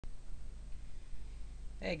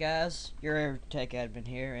Hey guys, your tech admin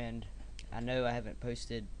here, and I know I haven't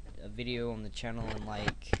posted a video on the channel in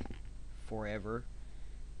like forever,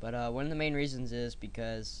 but one of the main reasons is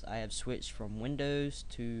because I have switched from Windows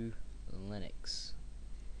to Linux.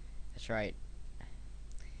 That's right,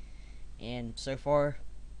 and so far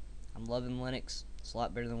I'm loving Linux. It's a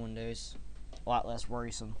lot better than Windows, a lot less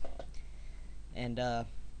worrisome, and a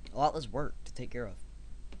lot less work to take care of.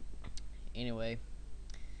 Anyway,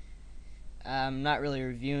 I'm not really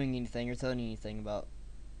reviewing anything or telling you anything about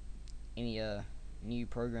any new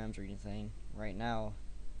programs or anything right now,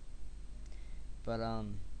 but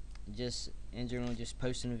just in general, just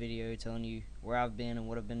posting a video telling you where I've been and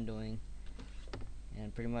what I've been doing,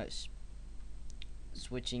 and pretty much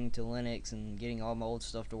switching to Linux and getting all my old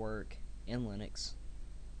stuff to work in Linux,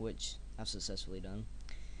 which I've successfully done.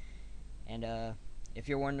 And if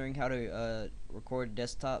you're wondering how to record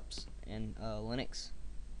desktops in Linux,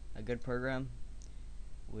 a good program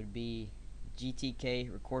would be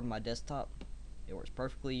GTK Record My Desktop. It works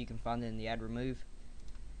perfectly. You can find it in the add remove.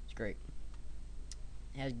 It's great.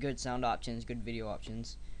 It has good sound options, good video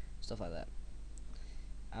options, stuff like that.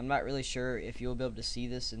 I'm not really sure if you'll be able to see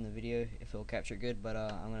this in the video, if it'll capture good, but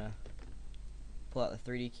I'm gonna pull out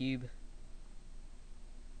the 3D cube.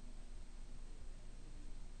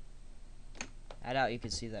 I doubt you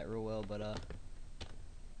can see that real well, but I've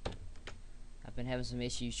been having some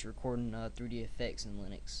issues recording 3D effects in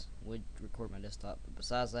Linux. Would record my desktop, but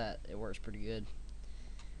besides that, it works pretty good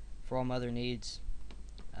for all my other needs.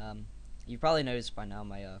 You've probably noticed by now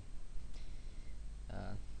my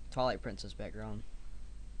Twilight Princess background.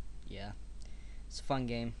 Yeah, it's a fun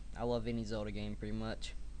game. I love any Zelda game pretty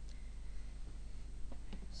much.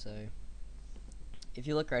 So if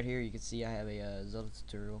you look right here, you can see I have a Zelda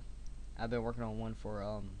tutorial. I've been working on one for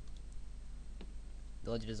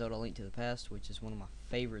The Legend of Zelda: Link to the Past, which is one of my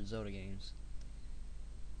favorite Zelda games.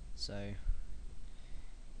 So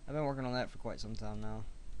I've been working on that for quite some time now.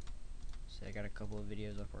 So I got a couple of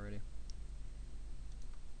videos up already.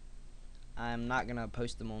 I'm not gonna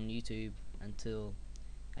post them on YouTube until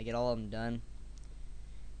I get all of them done,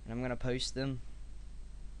 and I'm gonna post them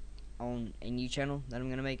on a new channel that I'm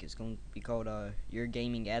gonna make. It's gonna be called Your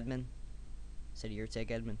Gaming Admin instead of Your Tech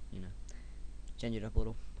Admin. You know, change it up a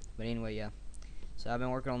little. But anyway, yeah. So I've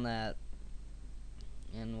been working on that,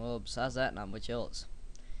 and well, besides that, not much else.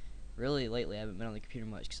 Really, lately I haven't been on the computer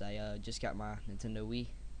much because I just got my Nintendo Wii.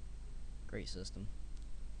 Great system.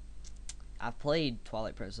 I've played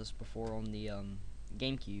Twilight Princess before on the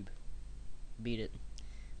GameCube. Beat it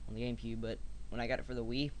on the GameCube, but when I got it for the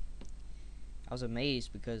Wii, I was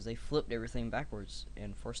amazed because they flipped everything backwards,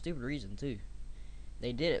 and for a stupid reason too.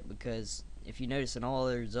 They did it because if you notice in all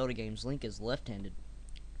other Zelda games, Link is left-handed,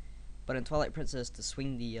 but in Twilight Princess, to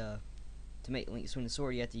swing the to make Link swing the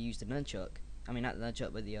sword, you have to use the nunchuck. I mean, not the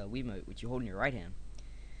nunchuck, but the Wiimote, which you hold in your right hand.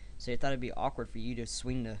 So I thought it'd be awkward for you to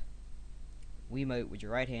swing the Wiimote with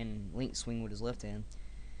your right hand and Link swing with his left hand.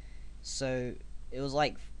 So it was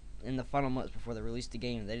like in the final months before they released the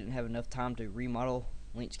game, they didn't have enough time to remodel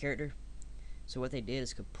Link's character. So what they did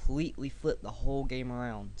is completely flip the whole game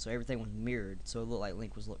around, so everything was mirrored, so it looked like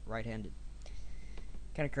Link was right-handed.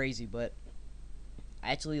 Kind of crazy, but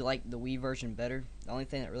I actually like the Wii version better. The only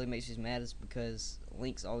thing that really makes me mad is because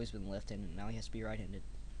Link's always been left-handed, and now he has to be right-handed.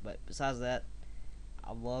 But besides that,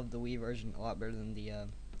 I love the Wii version a lot better than the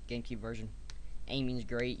GameCube version. Aiming's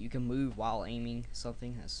great. You can move while aiming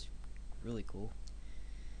something. That's really cool.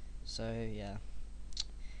 So yeah,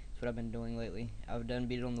 that's what I've been doing lately. I've done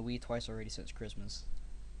beat it on the Wii twice already since Christmas.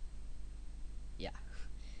 Yeah,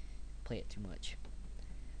 play it too much.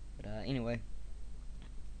 But anyway,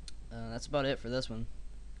 that's about it for this one.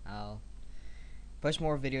 I'll post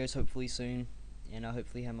more videos hopefully soon, and I'll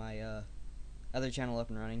hopefully have my other channel up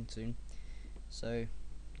and running soon. So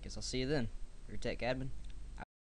I guess I'll see you then. Your tech admin.